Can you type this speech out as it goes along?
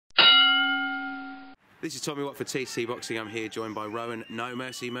This is Tommy Watt for TC Boxing. I'm here joined by Rohan No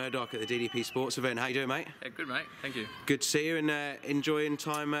Mercy Murdoch at the DDP Sports event. How you doing, mate? Yeah, good, mate. Thank you. Good to see you, and enjoying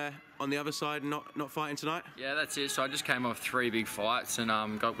time on the other side and not fighting tonight? Yeah, that's it. So I just came off 3 big fights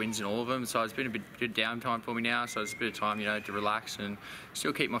and got wins in all of them. So it's been a bit downtime for me now. So it's a bit of time, to relax and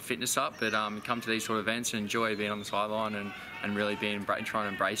still keep my fitness up. But come to these sort of events and enjoy being on the sideline and really trying to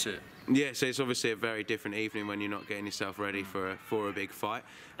embrace it. Yeah, so it's obviously a very different evening when you're not getting yourself ready for a big fight.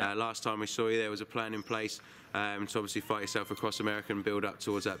 Last time we saw you, there was a plan in place to obviously fight yourself across America and build up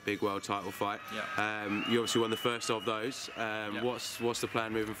towards that big world title fight. Yeah. You obviously won the first of those. What's the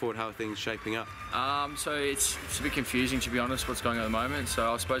plan moving forward? How are things shaping up? So it's a bit confusing, to be honest, what's going on at the moment. So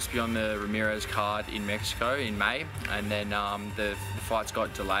I was supposed to be on the Ramirez card in Mexico in May, and then the fights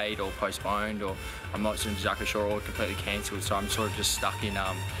got delayed or postponed, or I'm not exactly sure, or completely cancelled. So I'm sort of just stuck in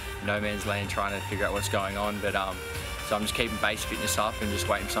no man's land trying to figure out what's going on. But so I'm just keeping base fitness up and just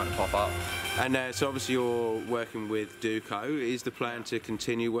waiting for something to pop up. And so obviously you're working with Duco. Is the plan to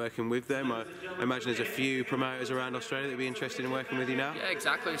continue working with them? I imagine there's a few promoters around Australia that would be interested in working with you now. Yeah,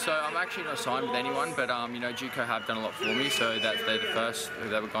 exactly. So I'm actually not signed with anyone, but Duco have done a lot for me. So they're the first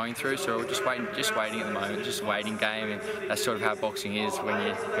that we're going through. So we're just waiting at the moment, just a waiting game, and that's sort of how boxing is when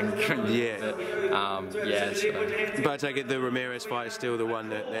yeah. So. But I take it the Ramirez fight is still the one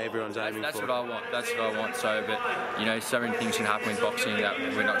that everyone's aiming for. That's what I want. That's what I want. So, but so many things can happen with boxing that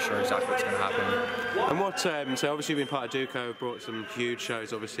we're not sure exactly what's going to happen. And what? So obviously you've been part of Duco, brought some huge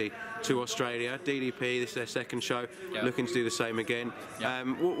shows obviously to Australia. DDP, this is their second show, looking to do the same again.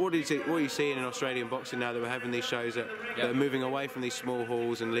 What are you seeing in Australian boxing now that we're having these shows that are moving away from these small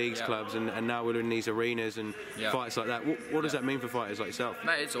halls and leagues clubs, and now we're in these arenas and fights like that? What does that mean for fighters like yourself?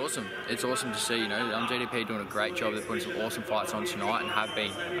 Mate, it's awesome. It's awesome to see. DDP doing a great job. They're putting some awesome fights on tonight and have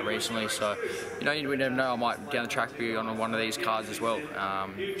been recently. So we never know. I might down the track be on one of these cards as well.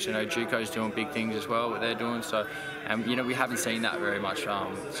 Duco's doing big things as well, what they're doing. So, we haven't seen that very much.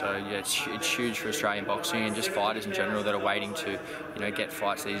 It's huge for Australian boxing and just fighters in general that are waiting to, get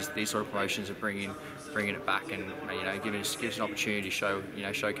fights. These sort of promotions are bringing it back and give us an opportunity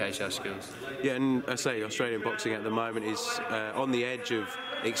to showcase our skills. Yeah, and I say Australian boxing at the moment is on the edge of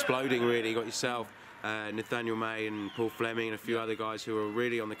exploding. Really, you got yourself. Nathaniel May and Paul Fleming and a few other guys who are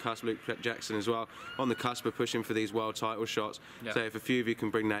really on the cusp, Luke Jackson as well, on the cusp of pushing for these world title shots. So if a few of you can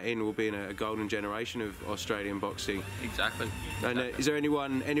bring that in, we'll be in a golden generation of Australian boxing. Exactly. And is there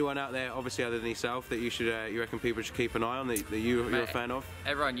anyone out there, obviously other than yourself, that you reckon people should keep an eye on, that you're a fan of?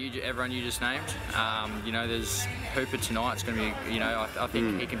 Everyone you just named. There's Hooper tonight. It's going to be, I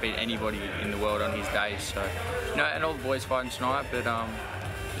think he can beat anybody in the world on his day. So, and all the boys fighting tonight. But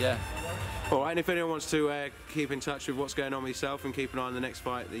yeah. All right, and if anyone wants to keep in touch with what's going on with yourself and keep an eye on the next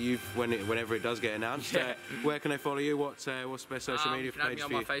fight that whenever it does get announced, where can they follow you? What's the best social media page for you? You can add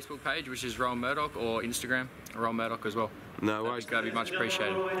me on my Facebook page, which is Rohan Murdoch, or Instagram, Rohan Murdoch as well. No worries. That'd be much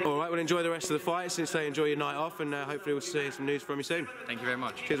appreciated. All right, well enjoy the rest of the fight. Since they enjoy your night off, and hopefully we'll see some news from you soon. Thank you very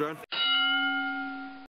much. Cheers, Rohan.